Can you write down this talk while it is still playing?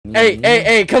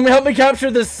Hey, come help me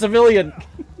capture this civilian.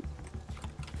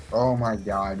 Oh my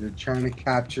god, you're trying to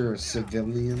capture a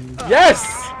civilian? Yes!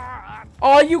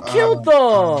 Oh, you killed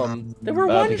them! They were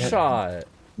one shot.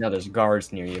 No, there's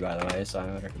guards near you, by the way, so I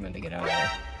would recommend to get out of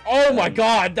there. Oh my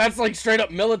god, that's like straight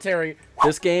up military.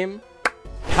 This game,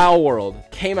 Palworld,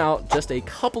 came out just a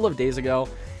couple of days ago.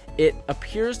 It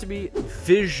appears to be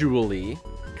visually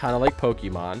kind of like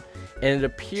Pokemon, and it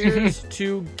appears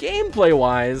to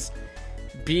gameplay-wise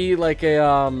be like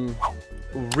a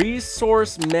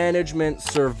resource management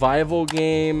survival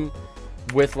game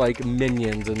with like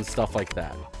minions and stuff like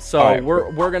that. So right,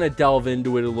 we're gonna delve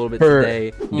into it a little bit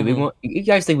today. Do we want? You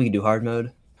guys think we can do hard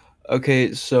mode?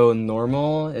 Okay, so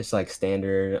normal is like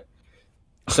standard.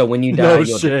 So when you die,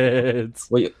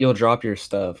 you'll drop your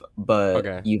stuff,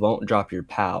 but you won't drop your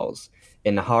pals.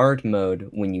 In hard mode,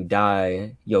 when you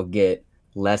die, you'll get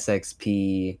less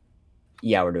XP.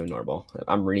 Yeah, we're doing normal.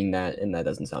 I'm reading that, and that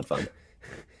doesn't sound fun.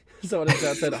 So what is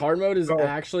that said? Hard mode is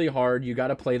actually hard. You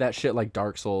gotta play that shit like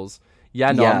Dark Souls.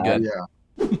 Yeah, no, I'm good.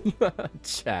 Yeah.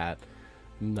 Chat.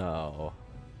 No.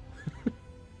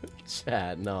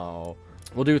 Chat, no.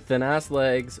 We'll do thin ass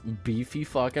legs, beefy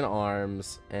fucking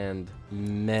arms, and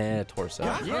meh torso.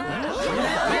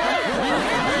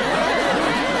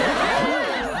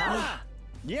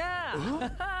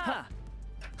 Yeah!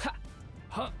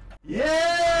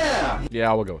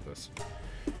 Yeah, we'll go with this.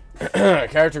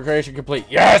 Character creation complete.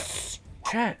 Yes!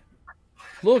 Chat.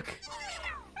 Look.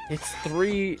 It's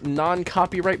 3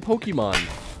 non-copyright Pokemon.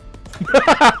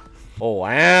 Oh,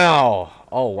 wow.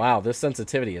 Oh, wow. This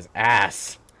sensitivity is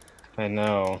ass. I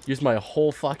know. Use my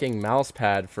whole fucking mouse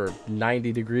pad for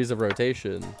 90 degrees of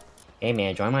rotation. Hey,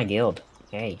 man, join my guild.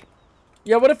 Hey.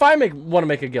 Yeah, what if I want to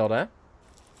make a guild, huh?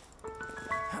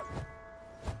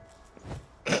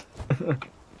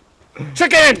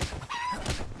 Chicken! Get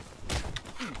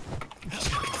the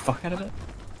fuck out of it.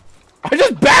 I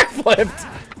just backflipped!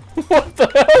 What the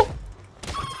hell?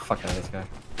 Get the fuck out of this guy.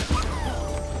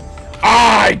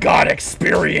 I got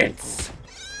experience!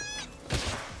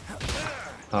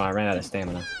 Oh, I ran out of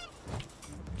stamina.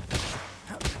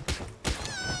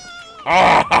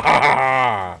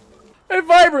 Ah! Hey,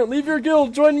 Vibrant, leave your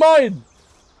guild, join mine!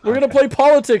 We're gonna play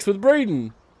politics with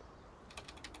Brayden.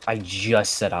 I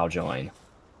just said I'll join.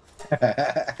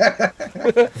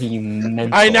 You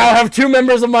mental. I now have 2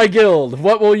 members of my guild.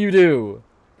 What will you do?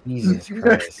 Jesus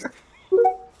Christ.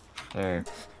 There.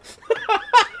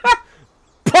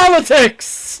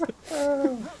 Politics!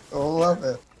 I love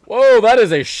it. Whoa, that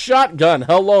is a shotgun.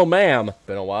 Hello, ma'am.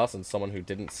 Been a while since someone who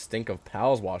didn't stink of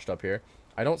pals washed up here.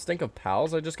 I don't stink of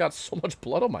pals. I just got so much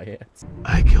blood on my hands.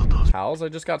 I killed those pals. I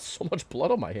just got so much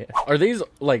blood on my hands. Are these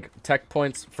like tech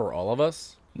points for all of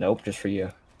us? Nope, just for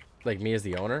you. Like me as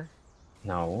the owner?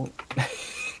 No.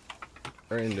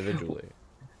 Or individually?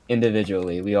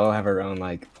 Individually. We all have our own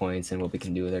like points and what we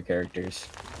can do with our characters.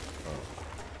 Oh.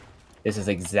 This is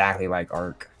exactly like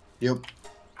Ark. Yep.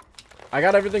 I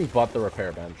got everything but the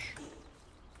repair bench.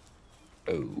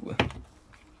 Oh.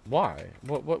 Why?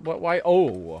 What, why?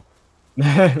 Oh.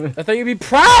 I thought you'd be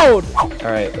proud!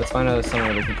 Alright, let's find out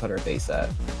somewhere we can put our base at.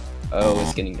 Oh,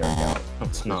 it's getting dark out. No,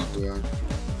 it's not. Yeah.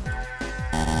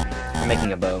 I'm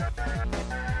making a bow.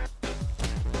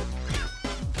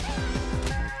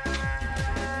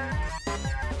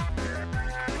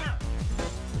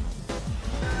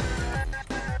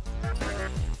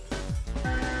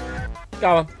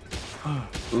 Got one.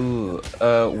 Ooh,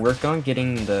 work on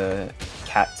getting the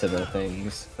cat to the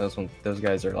things. Those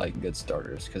guys are like good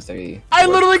starters because they. I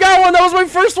literally got one. That was my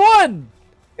first one.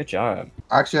 Good job.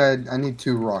 Actually, I need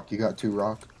 2 rock. You got 2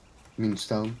 rock? I mean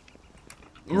stone.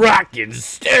 Rock and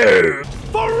stone.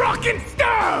 For rock and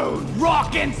stone!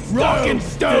 Rock and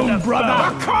stone,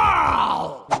 brother!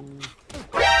 Carl!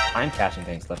 I'm catching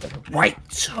things left and right.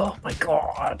 Oh my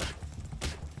god.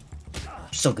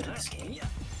 So good at this game.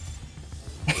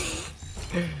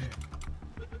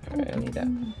 Alright, I need that.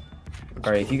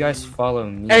 Alright, if you guys follow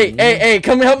me. Hey,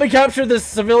 come help me capture this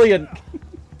civilian.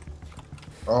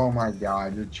 Oh my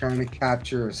god, you're trying to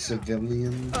capture a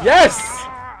civilian? Yes!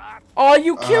 Oh,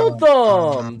 you killed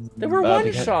them! They were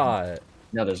one shot.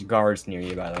 No, there's guards near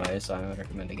you, by the way, so I would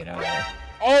recommend to get out of there.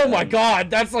 Oh my god,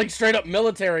 that's like straight up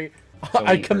military. So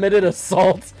I committed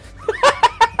assault.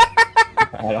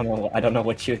 I don't know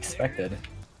what you expected.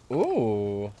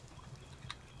 Ooh.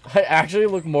 I actually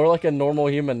look more like a normal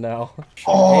human now.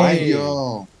 Oh, hey,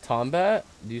 yo. Tombat,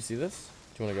 do you see this?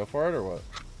 Do you want to go for it or what?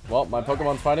 Well, my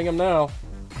Pokemon's fighting him now.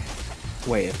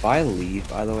 Wait, if I leave,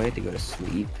 by the way, to go to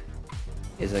sleep,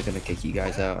 is that gonna kick you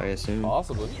guys out, I assume?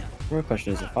 Possibly. Real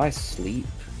question is, if I sleep...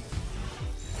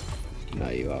 No,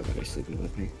 you are gonna be sleeping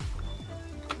with me.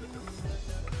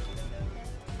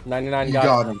 99 You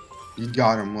got him. You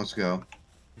got him. Let's go.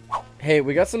 Hey,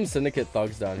 we got some syndicate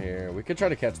thugs down here. We could try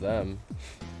to catch them.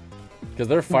 Because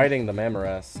they're fighting the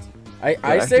Mamarest.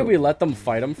 I say we let them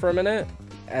fight them for a minute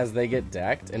as they get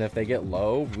decked, and if they get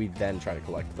low, we then try to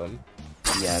collect them.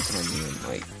 Yeah, that's what I mean.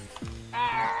 Like,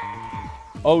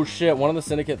 oh shit, one of the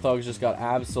syndicate thugs just got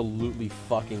absolutely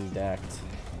fucking decked.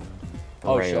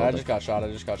 Oh shit, I just got shot.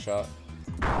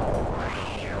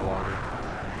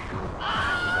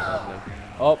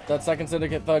 Oh, that second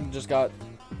syndicate thug just got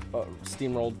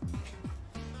steamrolled.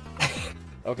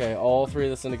 Okay, all 3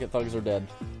 of the syndicate thugs are dead.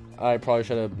 I probably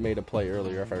should have made a play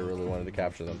earlier if I really wanted to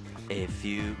capture them. A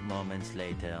few moments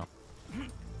later.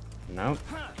 nope.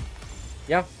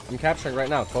 Yeah, I'm capturing right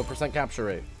now. 12% capture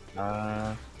rate.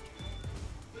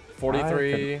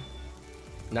 43,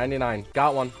 99.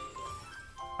 Got one.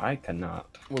 I cannot.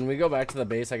 When we go back to the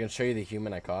base, I can show you the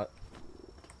human I caught.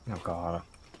 Oh god.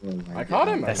 I caught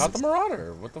him. I caught the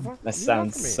Marauder. What the fuck? That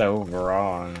sounds so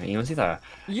wrong. You want to see the?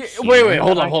 Yeah, wait,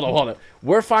 hold on.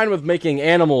 We're fine with making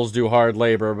animals do hard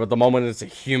labor, but the moment it's a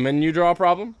human, you draw a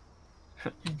problem.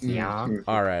 Yeah.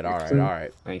 All right.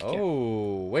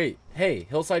 Oh, wait. Hey,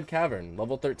 Hillside Cavern,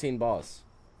 level 13 boss.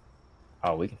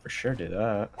 Oh, we can for sure do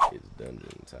that. It's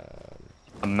dungeon time.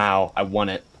 A Mao. I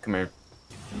want it. Come here.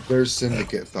 There's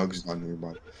syndicate thugs on here,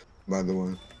 by the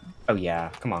way. Oh yeah.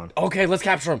 Come on. Okay, let's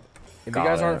capture them. If you Got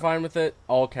guys it. aren't fine with it,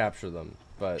 I'll capture them.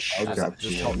 But just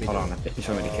help me. Hold on. You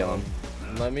told me to kill him.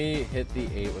 Let me hit the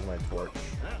 8 with my torch.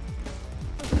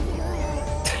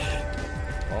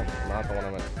 Well, not the one I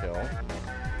meant to kill.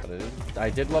 But I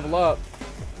did level up.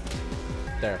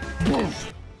 There.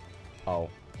 Oh,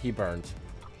 he burned.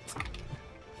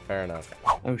 Fair enough.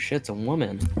 Oh shit, it's a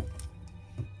woman.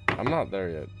 I'm not there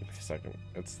yet. Give me a second.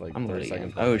 It's like I'm 30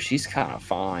 seconds. Oh, she's kind of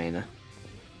fine.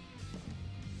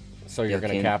 So you're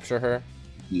gonna capture her?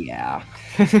 Yeah.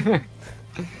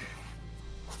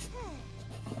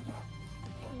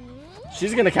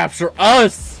 She's gonna capture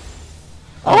us!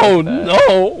 Oh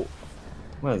no!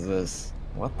 What is this?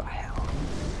 What the hell?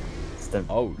 It's the...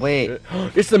 Oh wait. Shit.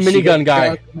 It's the minigun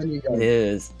guy. It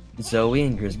is. Zoe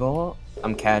and Griswold?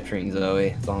 I'm capturing Zoe,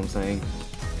 that's all I'm saying.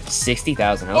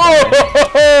 60,000 health.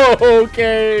 Oh,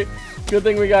 okay. Good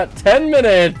thing we got 10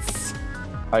 minutes.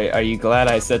 Are you glad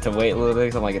I said to wait a little bit?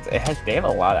 'Cause I'm like, they have a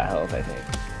lot of health, I think.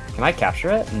 Can I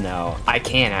capture it? No. I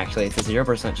can't actually. It's a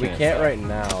 0% chance. We can't right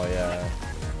now, yeah.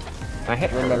 Can I hit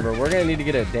her? Remember, we're gonna need to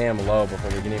get it damn low before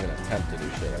we can even attempt to do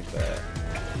shit like that.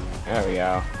 There we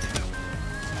go.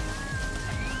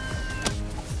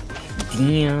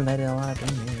 Damn, that did a lot of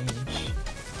damage.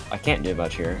 I can't do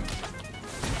much here.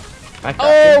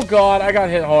 Oh god, I got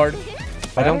hit hard.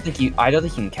 I don't think you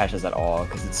can catch us at all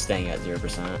because it's staying at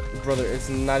 0%. Brother, it's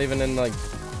not even in like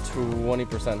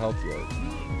 20% health yet.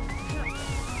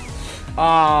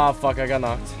 Ah, fuck, I got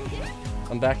knocked.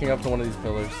 I'm backing up to one of these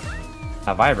pillars.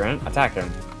 A Vibrant, attack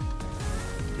him.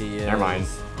 He is... Never mind.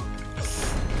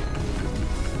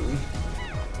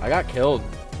 I got killed.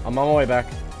 I'm on my way back.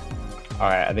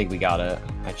 Alright, I think we got it.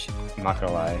 I'm not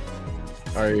gonna lie.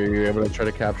 Are you able to try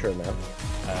to capture it now?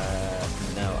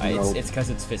 No, it's because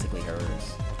it's physically hers.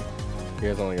 You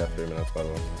guys only got 3 minutes, by the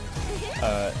way.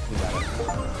 We got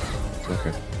it.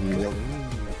 Okay. Yep.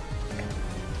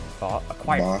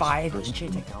 Acquired Boss 5 person. HA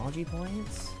technology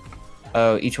points?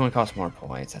 Oh, each one costs more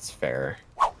points. That's fair.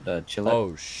 The Chile.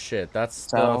 Oh shit, that's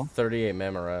So? the 38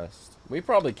 Mamarest. We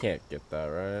probably can't get that,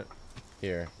 right?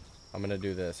 Here, I'm gonna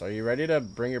do this. Are you ready to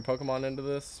bring your Pokemon into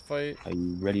this fight? Are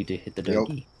you ready to hit the Yep.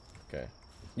 doggy? Okay.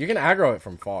 You can aggro it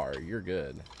from far. You're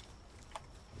good.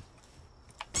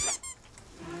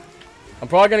 I'm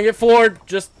probably gonna get floored.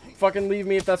 Just fucking leave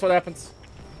me if that's what happens.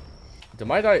 Did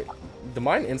mine die? Did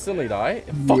mine instantly die?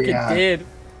 It fucking did.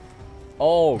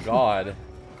 Oh god.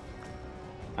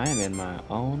 I am in my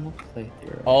own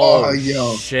playthrough. Oh,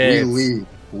 yo, shit.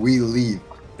 We leave.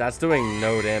 That's doing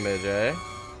no damage, eh?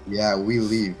 Yeah, we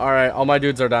leave. All right, all my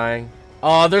dudes are dying.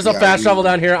 Oh, there's a fast travel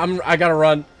down here. I gotta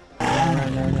run.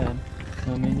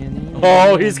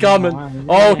 Oh, he's coming.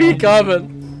 Oh, he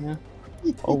coming.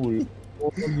 Oh,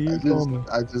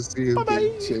 I just see him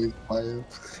getting chased by him.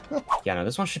 yeah, no,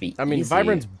 this one should be I mean, easy.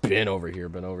 Vibrant's been over here.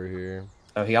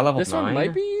 Oh, he got level 9? This one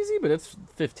might be easy, but it's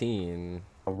 15.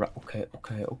 Oh, okay.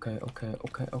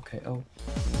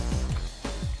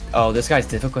 Oh, this guy's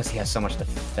difficult because he has so much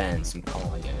defense. I'm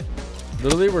calling it.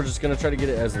 Literally, we're just gonna try to get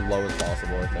it as low as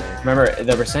possible, I think. Remember,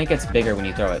 the percent gets bigger when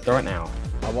you throw it. Throw it now.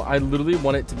 I literally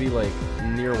want it to be, like,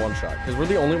 near one shot. Because we're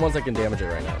the only ones that can damage it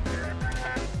right now.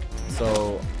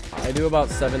 So, I do about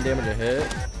 7 damage a hit.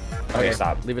 Okay,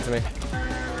 stop. Leave it to me.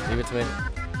 Leave it to me.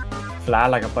 Fly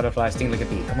like a butterfly, sting like a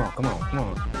bee. Come on.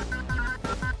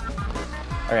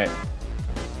 Alright.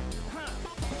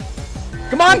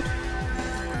 Come on!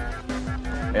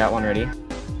 I got one ready.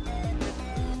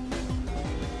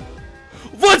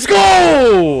 Let's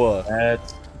go!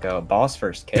 Let's go. Boss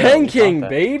first kill. Pen King,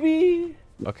 baby!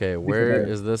 Okay, where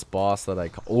is this boss that I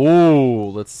call? Oh,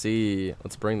 let's see.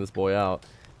 Let's bring this boy out.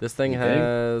 This thing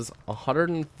has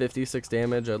 156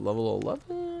 damage at level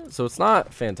 11. So it's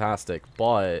not fantastic,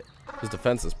 but his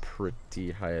defense is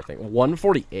pretty high, I think.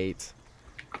 148.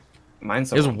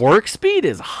 Mine's his work speed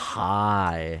is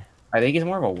high. I think he's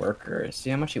more of a worker.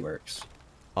 See how much he works.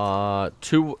 Level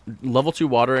 2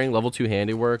 watering, level 2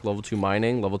 handiwork, level 2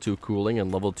 mining, level 2 cooling,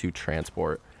 and level 2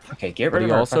 transport. Okay, get rid of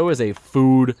he also is a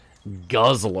food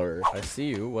guzzler. I see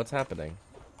you. What's happening?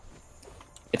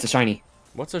 It's a shiny.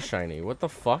 What's a shiny? What the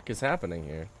fuck is happening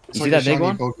here? You see that big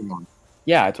one? Pokemon.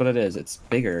 Yeah, that's what it is. It's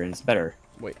bigger and it's better.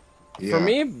 Wait. Yeah. For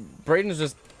me, Brayden's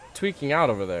just tweaking out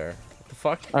over there. What the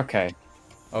fuck? Okay.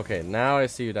 Okay, now I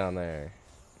see you down there.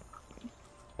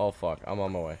 Oh fuck, I'm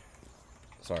on my way.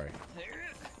 Sorry.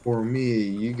 For me,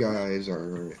 you guys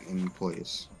are in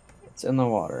place. It's in the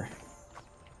water.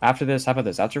 After this, how about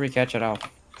this? After we catch it, I'll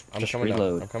just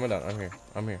reload. Down. I'm coming down. I'm here.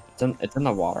 I'm here. It's in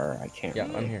the water. I can't. Yeah,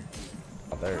 I'm here.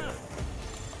 Oh, there you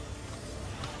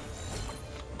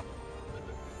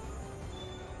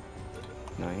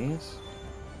go. Nice.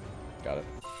 Got it.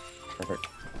 Perfect.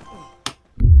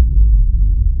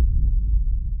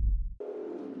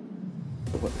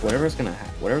 Whatever's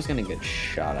gonna get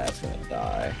shot at is gonna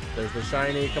die. There's the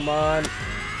shiny. Come on.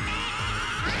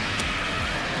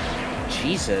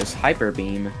 Jesus, hyper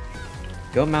beam.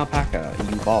 Go Malpaca,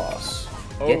 you boss.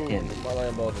 Get him. My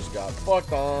Lambo just got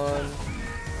fucked on.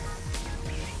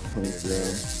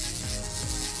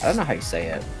 I don't know how you say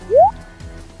it.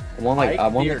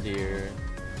 Deer.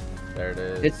 There it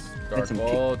is. Dark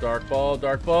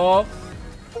ball.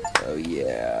 Oh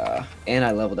yeah. And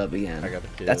I leveled up again. I got the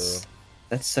kill.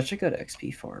 That's such a good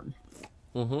XP farm.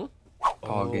 Oh,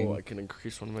 I can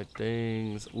increase one of my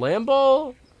things.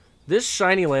 Lambo? This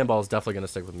shiny Lambo is definitely going to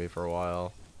stick with me for a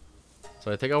while.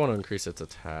 So I think I want to increase its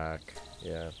attack.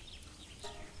 Yeah.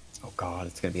 Oh god,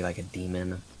 it's going to be like a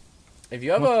demon. If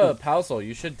you have a Palsol,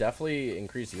 you should definitely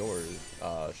increase yours,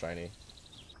 shiny.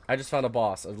 I just found a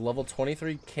boss, a level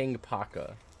 23 King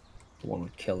Paka. I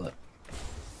want to kill it.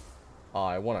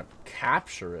 I want to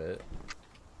capture it.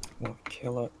 I want to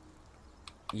kill it.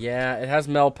 Yeah, it has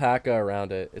Melpaca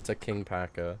around it. It's a King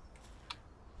Paka.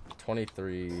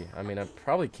 23. I mean, I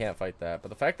probably can't fight that, but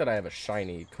the fact that I have a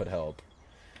shiny could help.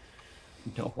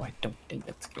 No, I don't think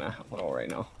that's gonna help at all right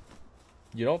now.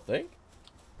 You don't think?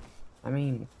 I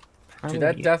mean, dude,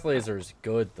 that Death Laser is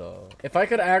good though. If I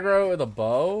could aggro with a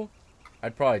bow,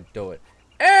 I'd probably do it.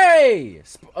 Hey!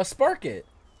 A Sparkit!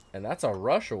 And that's a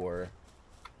Rush Ore.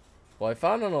 Well, I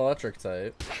found an electric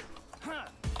type.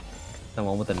 The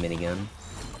one with the minigun.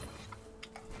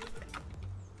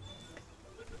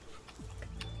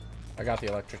 I got the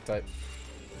electric type.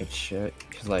 It should,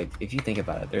 cause like if you think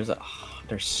about it, there's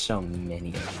so many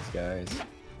of these guys.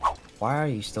 Why are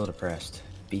you still depressed?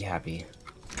 Be happy.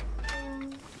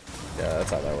 Yeah, that's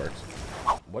how that works.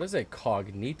 What is a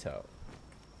cognito?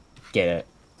 Get it?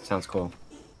 Sounds cool.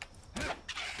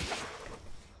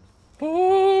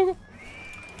 Oh!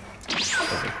 Is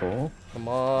it cool? Come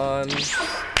on,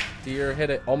 deer,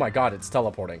 hit it! Oh my god, it's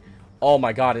teleporting! Oh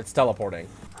my god, it's teleporting!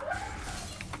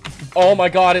 Oh my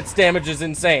god, its damage is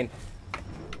insane.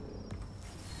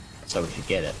 So we should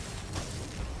get it.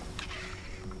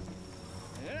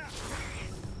 That's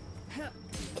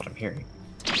what I'm hearing.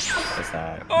 What's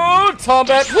that? Oh,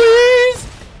 Tombat, please!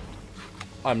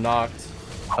 I'm knocked.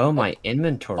 Oh, my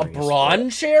inventory. A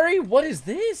bronze cherry? What is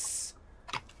this?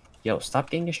 Yo, stop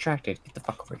getting distracted. Get the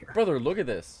fuck over here. Brother, look at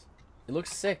this. It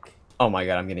looks sick. Oh my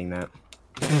god, I'm getting that.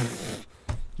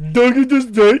 Don't get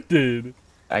distracted.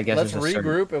 I guess let's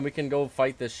regroup and we can go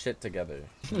fight this shit together.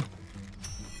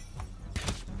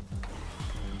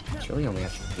 It's really only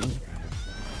after me.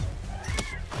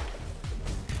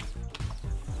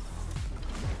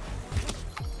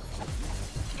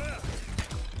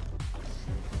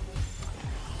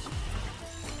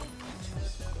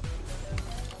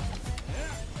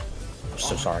 I'm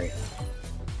so sorry.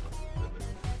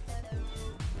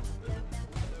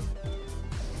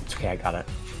 It's okay, I got it.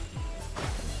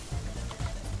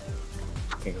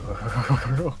 Okay,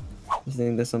 go. You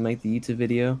think this will make the YouTube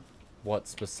video? What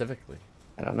specifically?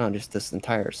 I don't know, just this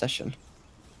entire session.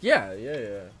 Yeah.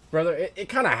 Brother, it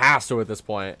kind of has to at this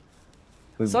point.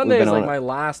 Sunday is like my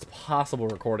last possible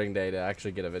recording day to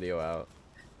actually get a video out.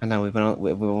 I know,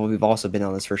 we've also been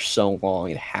on this for so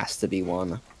long, it has to be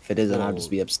one. If it isn't, I'll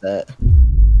just be upset.